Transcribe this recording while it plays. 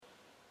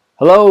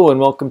Hello and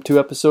welcome to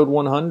episode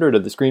 100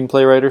 of the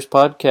Screenplay Writers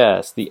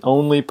Podcast, the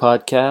only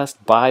podcast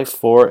by,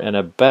 for, and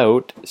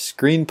about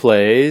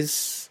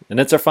screenplays, and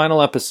it's our final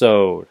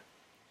episode.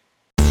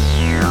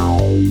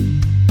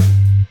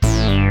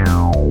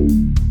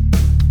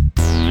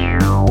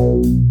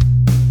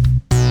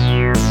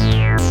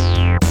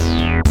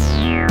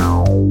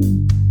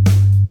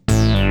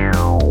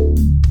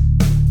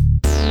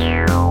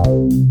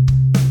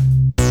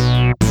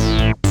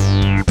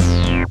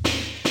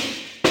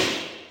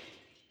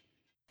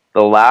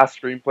 The last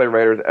screenplay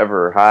writers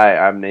ever. Hi,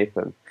 I'm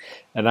Nathan.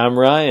 And I'm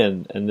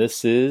Ryan, and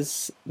this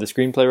is the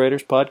Screenplay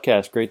Writers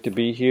Podcast. Great to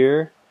be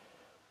here.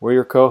 We're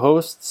your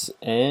co-hosts,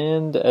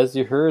 and as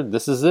you heard,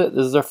 this is it.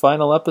 This is our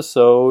final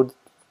episode.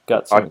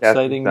 Got some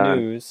exciting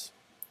news.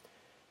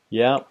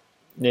 Yeah.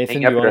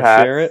 Nathan, do you want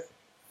to share it?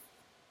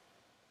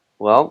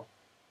 Well,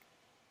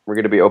 we're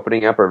going to be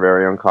opening up our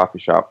very own coffee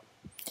shop.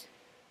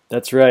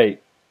 That's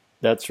right.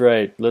 That's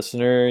right.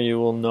 Listener, you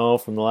will know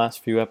from the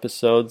last few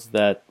episodes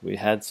that we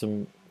had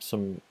some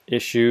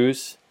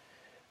issues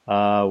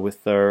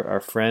with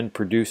our friend,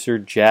 producer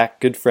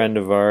Jack, good friend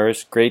of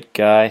ours, great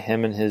guy.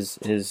 Him and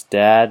his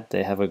dad,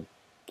 they have a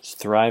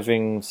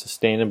thriving,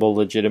 sustainable,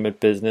 legitimate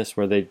business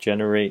where they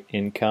generate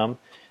income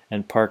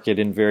and park it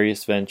in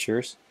various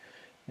ventures.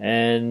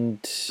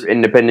 And through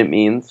independent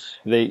means.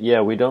 We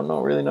don't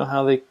really know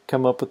how they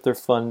come up with their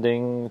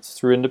funding. It's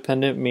through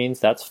independent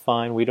means. That's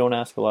fine. We don't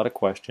ask a lot of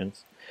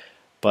questions.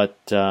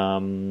 But,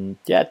 10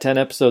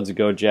 episodes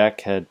ago,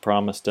 Jack had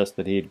promised us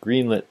that he had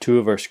greenlit 2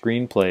 of our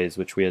screenplays,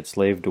 which we had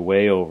slaved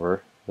away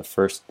over the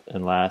first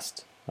and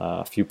last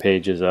few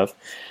pages of.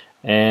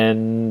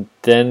 And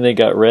then they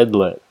got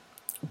redlit.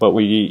 But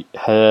we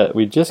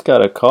just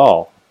got a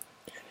call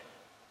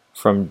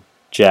from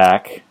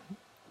Jack,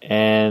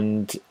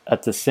 and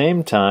at the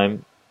same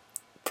time,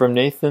 from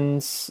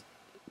Nathan's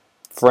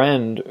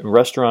friend,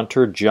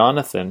 restaurateur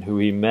Jonathan, who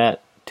he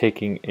met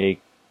taking a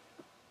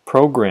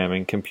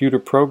computer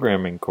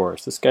programming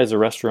course. This guy's a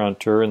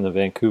restaurateur in the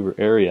Vancouver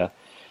area.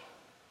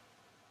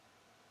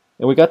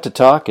 And we got to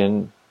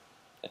talking,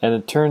 and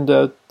it turned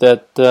out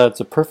that it's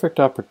a perfect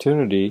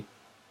opportunity.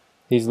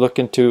 He's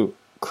looking to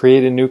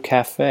create a new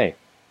cafe.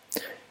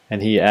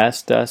 And he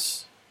asked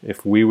us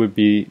if we would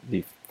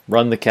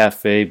run the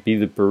cafe, be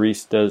the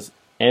baristas,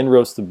 and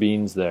roast the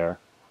beans there,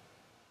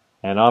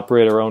 and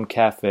operate our own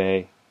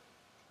cafe.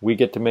 We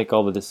get to make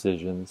all the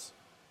decisions.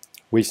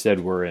 We said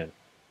we're in.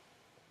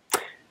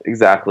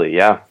 Exactly,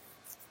 yeah.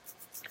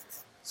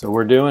 So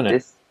we're doing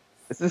it.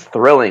 This is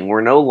thrilling.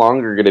 We're no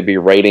longer going to be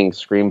writing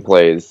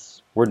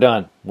screenplays. We're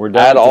done. We're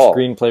done with the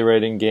screenplay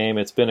writing game.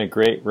 It's been a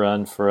great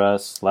run for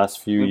us last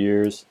few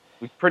years.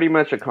 We've pretty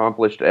much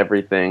accomplished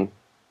everything.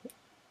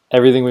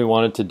 Everything we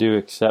wanted to do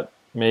except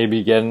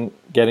maybe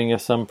getting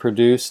us some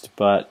produced,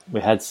 but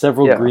we had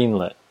several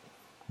greenlit.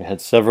 We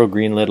had several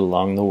greenlit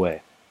along the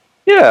way.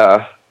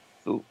 Yeah.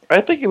 So I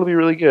think it'll be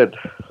really good.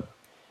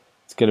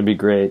 It's going to be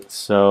great.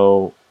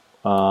 So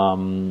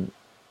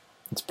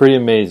it's pretty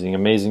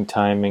amazing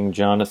timing.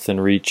 Jonathan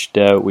reached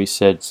out. We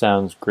said,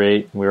 sounds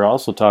great. We were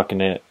also talking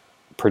to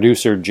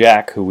producer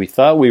Jack, who we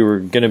thought we were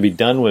going to be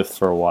done with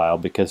for a while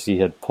because he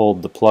had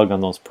pulled the plug on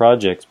those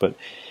projects, but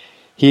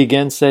he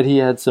again said he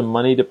had some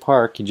money to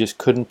park. He just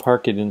couldn't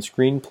park it in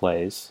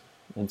screenplays.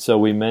 And so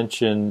we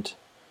mentioned,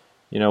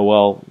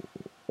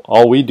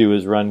 all we do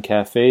is run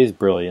cafes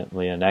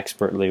brilliantly and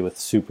expertly with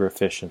super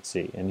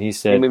efficiency. And he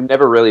said, we've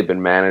never really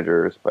been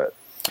managers, but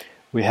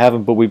we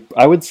haven't, but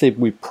I would say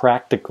we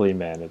practically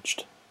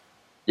managed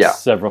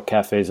several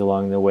cafes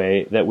along the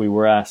way that we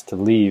were asked to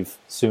leave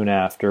soon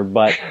after,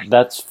 but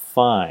that's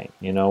fine.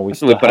 We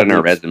put in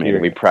our resume.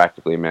 We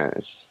practically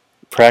managed.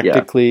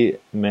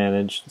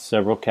 Managed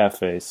several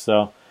cafes.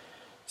 So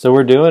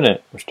we're doing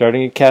it. We're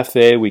starting a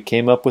cafe. We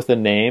came up with a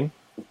name,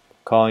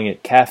 calling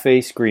it Cafe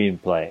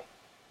Screenplay.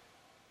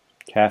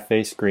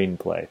 Cafe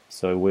Screenplay.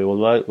 So we will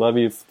love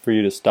for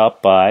you to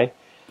stop by.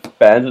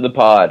 Fans of the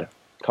pod.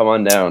 Come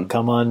on down.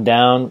 Come on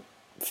down.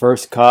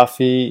 First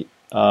coffee,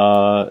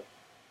 20%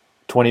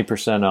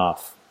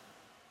 off.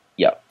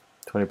 Yep.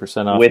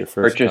 20% off with your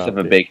first purchase coffee. Of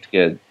a baked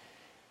good.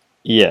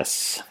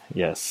 Yes,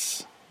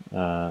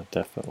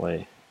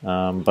 definitely.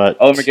 But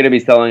we're going to be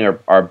selling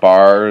our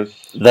bars.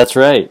 That's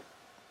right.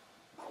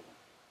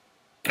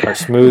 Our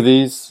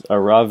smoothies,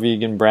 our raw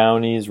vegan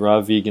brownies, raw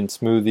vegan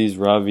smoothies,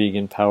 raw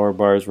vegan power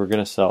bars. We're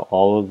going to sell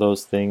all of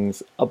those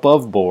things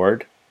above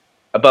board.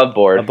 Above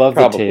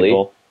the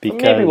table.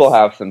 Because maybe we'll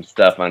have some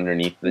stuff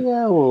underneath the...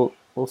 Yeah,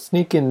 we'll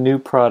sneak in new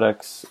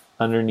products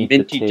underneath the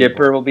table. Minty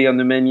Dipper will be on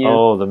the menu.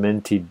 Oh, the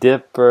Minty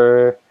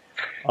Dipper.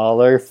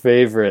 All our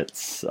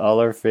favorites.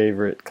 All our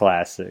favorite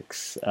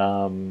classics.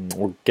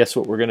 Guess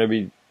what we're going to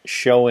be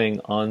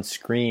showing on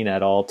screen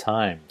at all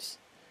times?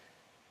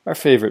 Our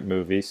favorite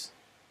movies.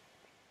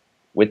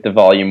 With the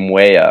volume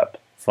way up.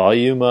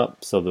 Volume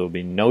up, so there'll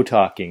be no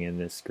talking in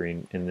this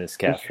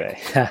cafe.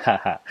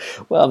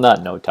 Well,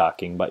 not no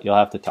talking, but you'll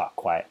have to talk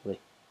quietly.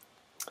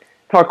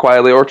 Talk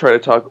quietly or try to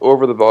talk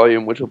over the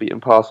volume, which will be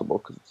impossible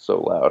because it's so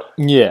loud.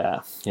 Yeah.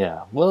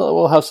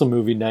 We'll have some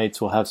movie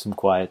nights. We'll have some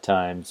quiet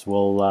times.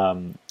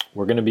 We'll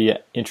we're going to be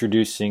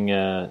introducing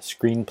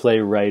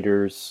screenplay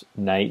writers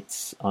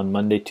nights on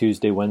Monday,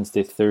 Tuesday,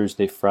 Wednesday,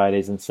 Thursday,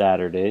 Fridays, and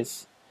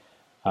Saturdays.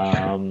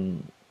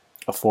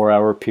 A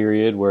 4-hour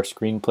period where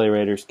screenplay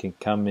writers can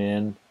come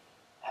in,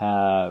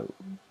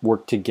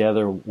 work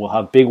together. We'll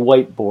have big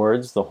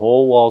whiteboards. The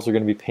whole walls are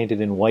going to be painted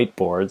in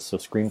whiteboards, so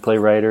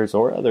screenplay writers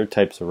or other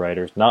types of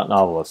writers, not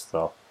novelists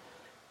though,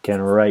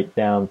 can write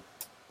down,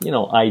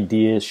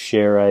 ideas,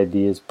 share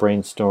ideas,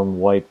 brainstorm,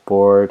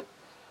 whiteboard,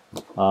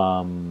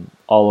 all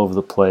over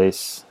the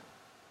place.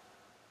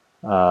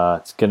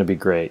 It's going to be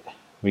great.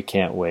 We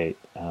can't wait.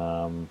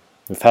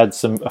 We've had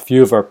a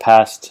few of our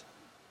past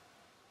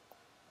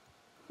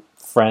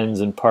friends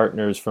and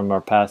partners from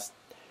our past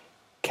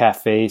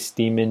Cafe,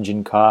 Steam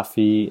Engine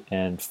Coffee,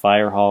 and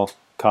Firehall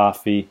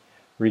Coffee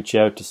reach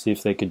out to see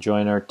if they could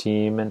join our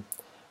team, and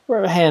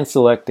we're hand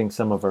selecting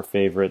some of our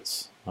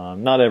favorites.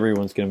 Not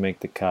everyone's going to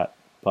make the cut,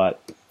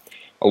 but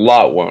a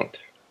lot won't.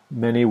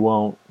 Many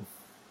won't.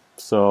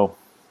 So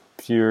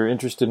if you're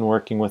interested in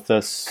working with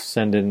us,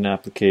 send in an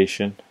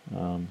application.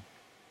 But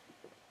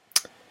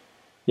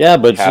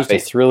it's just a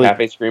thrilling...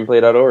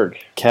 CafeScreenplay.org.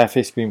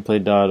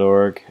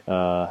 CafeScreenplay.org.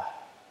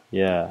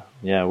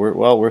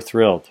 We're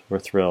thrilled. We're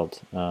thrilled.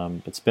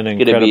 It's been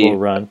an incredible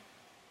run.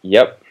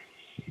 Yep.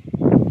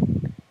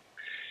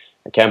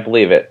 I can't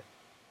believe it.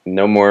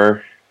 No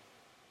more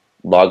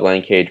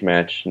logline cage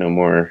match. No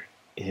more.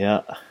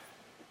 Yeah.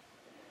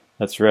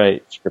 That's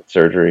right. Script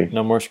surgery.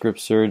 No more script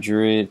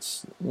surgery.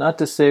 It's not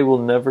to say we'll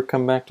never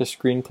come back to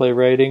screenplay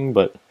writing,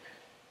 but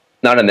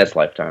not in this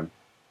lifetime.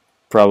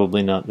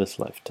 Probably not this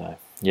lifetime.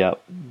 Yeah.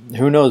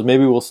 Who knows?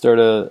 Maybe we'll start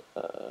a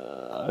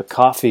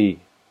coffee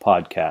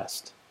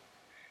podcast.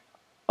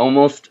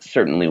 Almost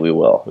certainly we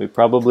will. We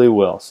probably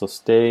will. So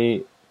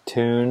stay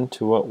tuned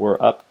to what we're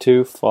up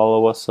to.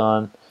 Follow us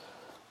on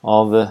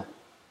all the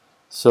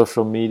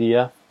social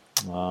media.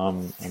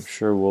 I'm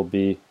sure we'll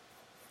be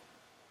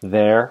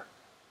there.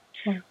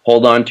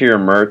 Hold on to your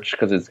merch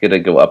because it's going to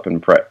go up in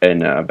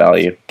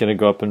value. It's going to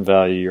go up in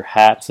value. Your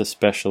hats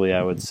especially,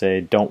 I would say,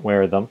 don't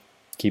wear them.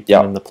 Keep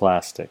them in the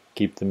plastic.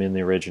 Keep them in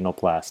the original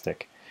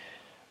plastic.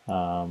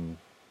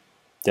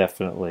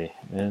 Definitely.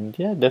 And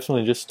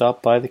definitely just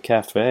stop by the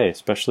cafe,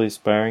 especially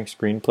aspiring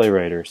screenplay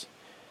writers.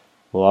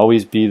 We'll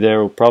always be there.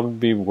 We'll probably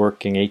be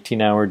working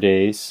 18-hour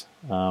days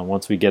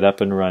once we get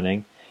up and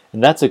running.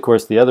 And that's, of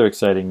course, the other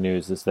exciting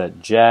news is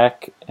that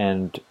Jack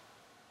and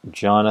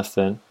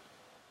Jonathan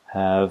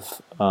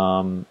have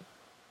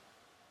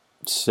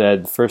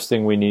said the first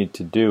thing we need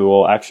to do,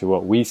 well, actually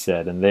what we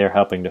said, and they're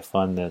helping to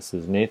fund this,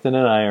 is Nathan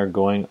and I are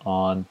going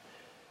on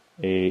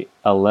a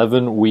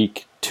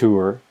 11-week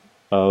tour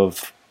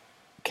of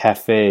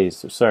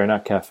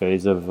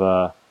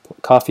of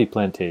coffee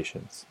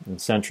plantations in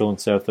Central and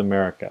South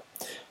America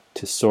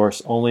to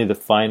source only the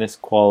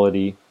finest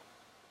quality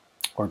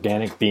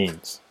organic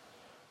beans.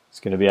 It's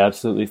going to be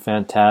absolutely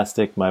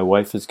fantastic. My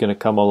wife is going to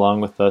come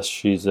along with us.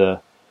 She's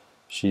a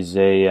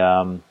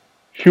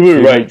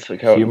human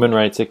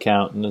rights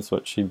accountant is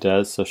what she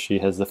does. So she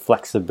has the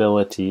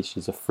flexibility.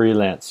 She's a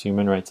freelance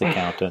human rights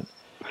accountant.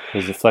 She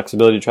has the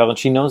flexibility to travel, and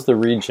she knows the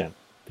region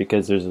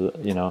because there's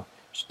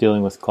she's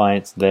dealing with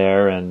clients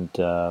there. And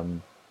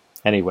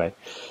anyway,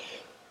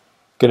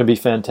 going to be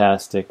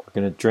fantastic. We're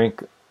going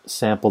to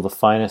sample the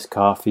finest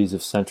coffees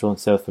of Central and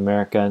South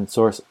America, and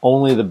source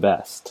only the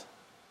best.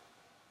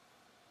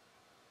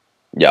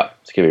 Yeah,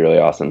 it's going to be really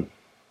awesome.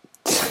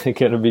 It's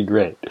going to be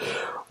great.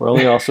 We're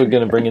only also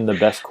going to bring in the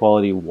best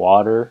quality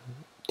water,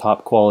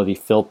 top quality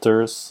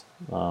filters,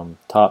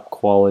 top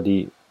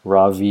quality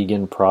raw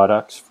vegan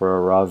products for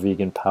our raw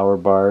vegan power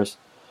bars.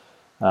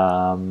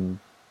 Probably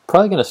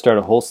going to start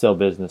a wholesale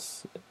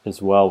business as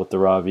well with the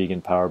raw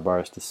vegan power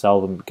bars to sell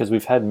them, because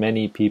we've had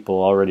many people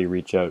already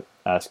reach out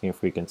asking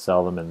if we can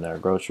sell them in their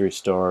grocery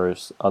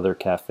stores, other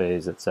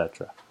cafes,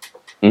 etc.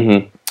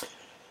 Mm-hmm.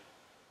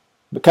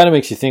 It kind of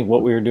makes you think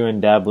what we were doing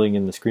dabbling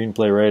in the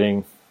screenplay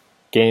writing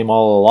game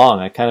all along.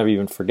 I kind of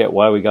even forget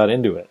why we got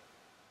into it.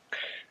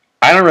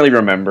 I don't really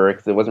remember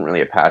because it wasn't really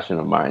a passion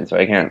of mine, so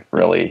I can't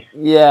really...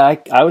 Yeah,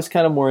 I was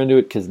kind of more into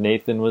it because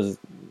Nathan was...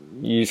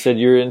 You said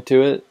you were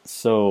into it,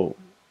 so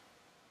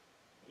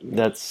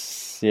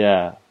that's...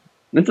 Yeah.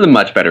 This is a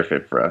much better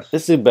fit for us.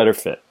 This is a better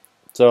fit.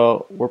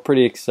 So we're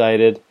pretty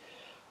excited.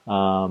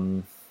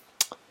 A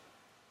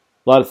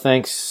lot of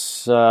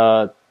thanks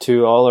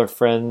to all our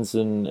friends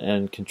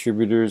and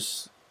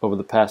contributors over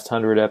the past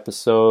 100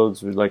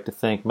 episodes. We'd like to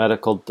thank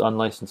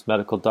unlicensed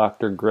medical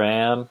Dr.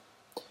 Graham.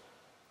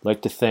 We'd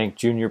like to thank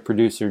junior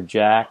producer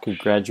Jack, who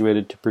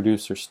graduated to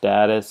producer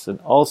status. And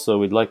also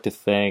we'd like to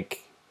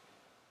thank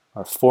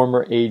our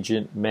former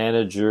agent,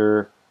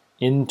 manager,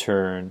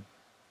 intern,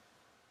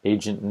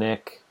 Agent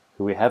Nick,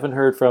 who we haven't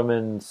heard from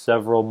in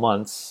several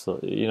months. So,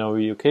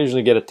 we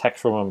occasionally get a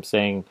text from him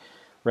saying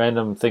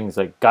random things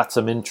like got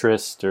some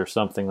interest or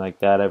something like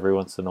that every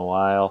once in a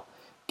while.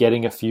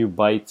 Getting a few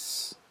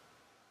bites.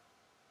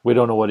 We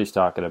don't know what he's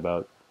talking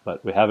about,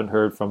 but we haven't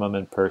heard from him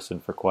in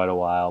person for quite a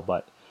while.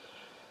 But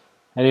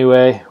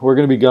anyway, we're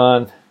going to be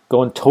going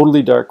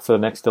totally dark for the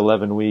next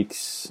 11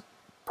 weeks.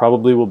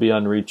 probably will be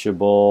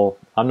unreachable.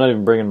 I'm not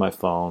even bringing my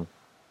phone.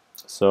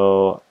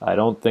 So I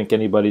don't think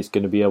anybody's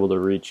going to be able to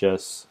reach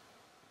us.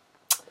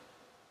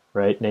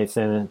 Right,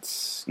 Nathan?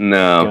 It's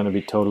going to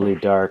be totally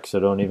dark,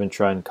 so don't even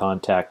try and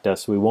contact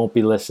us. We won't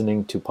be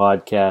listening to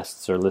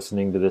podcasts or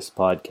listening to this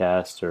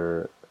podcast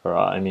or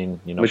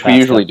which we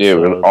usually do.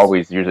 We're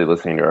always usually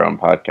listening to our own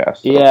podcast.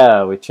 So.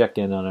 Yeah, we check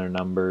in on our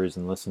numbers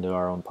and listen to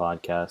our own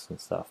podcasts and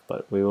stuff,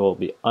 but we will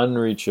be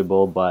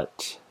unreachable,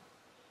 but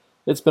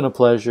it's been a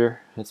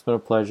pleasure. It's been a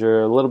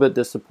pleasure. A little bit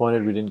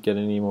disappointed we didn't get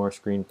any more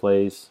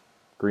screenplays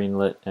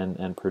greenlit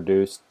and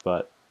produced,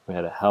 but we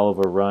had a hell of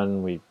a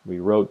run. We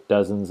wrote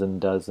dozens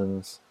and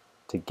dozens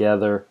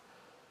together.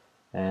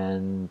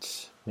 And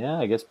yeah,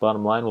 I guess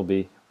bottom line will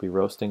be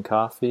roasting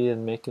coffee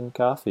and making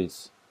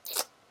coffees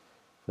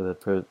for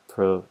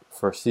the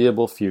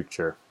foreseeable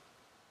future.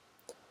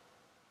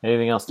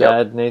 Anything else to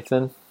add,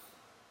 Nathan?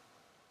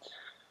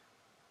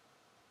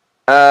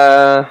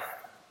 No.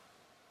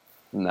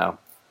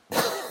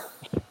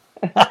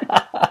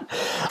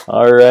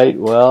 All right,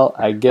 well,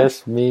 I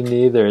guess me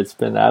neither. It's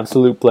been an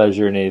absolute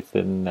pleasure,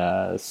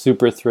 Nathan.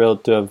 Super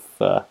thrilled to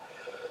have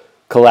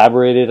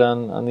collaborated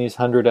on these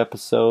 100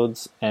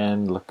 episodes,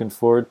 and looking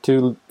forward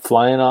to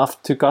flying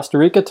off to Costa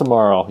Rica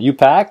tomorrow. You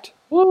packed?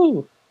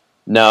 Woo!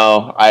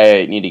 No,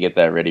 I need to get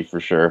that ready for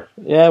sure.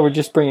 Yeah, we're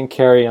just bringing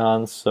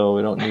carry-ons, so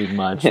we don't need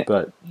much,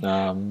 but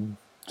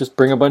just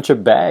bring a bunch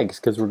of bags,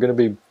 because we're going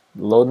to be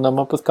loading them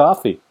up with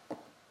coffee.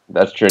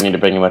 That's true. I need to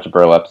bring a bunch of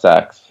burlap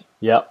sacks.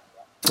 Yep.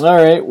 All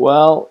right,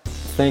 well,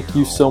 thank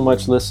you so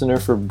much, listener,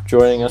 for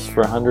joining us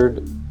for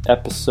 100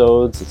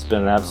 episodes. It's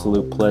been an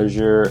absolute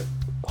pleasure.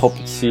 Hope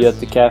to see you at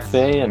the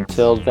cafe.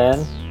 Until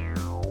then,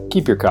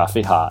 keep your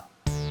coffee hot.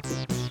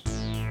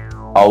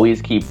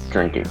 Always keep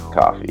drinking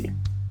coffee.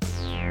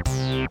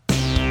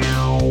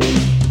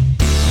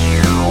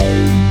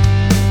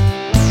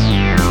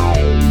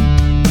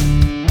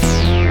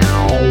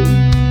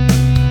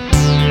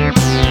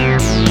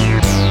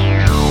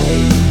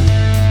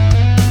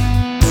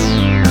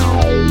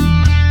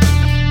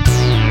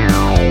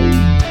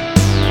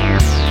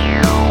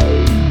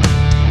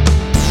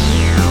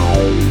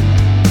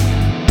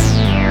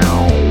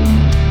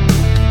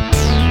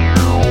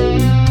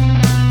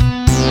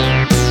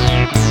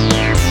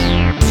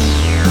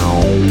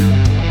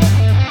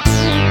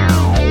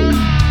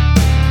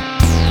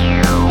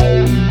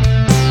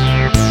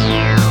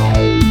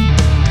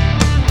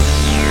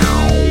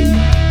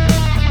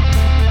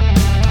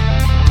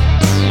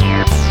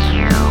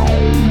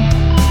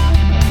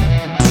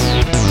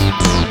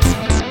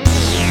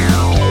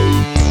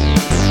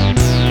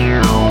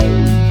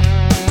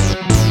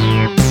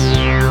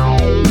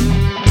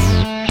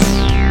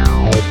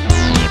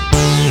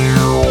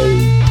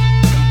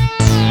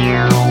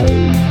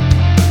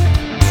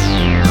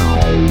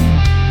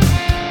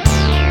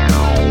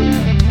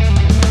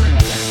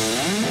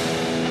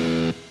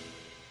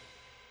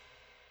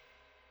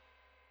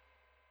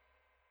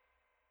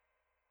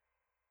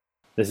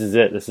 This is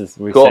it.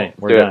 We're cool. saying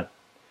we're done.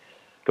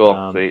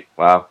 Cool. Sweet.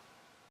 Wow.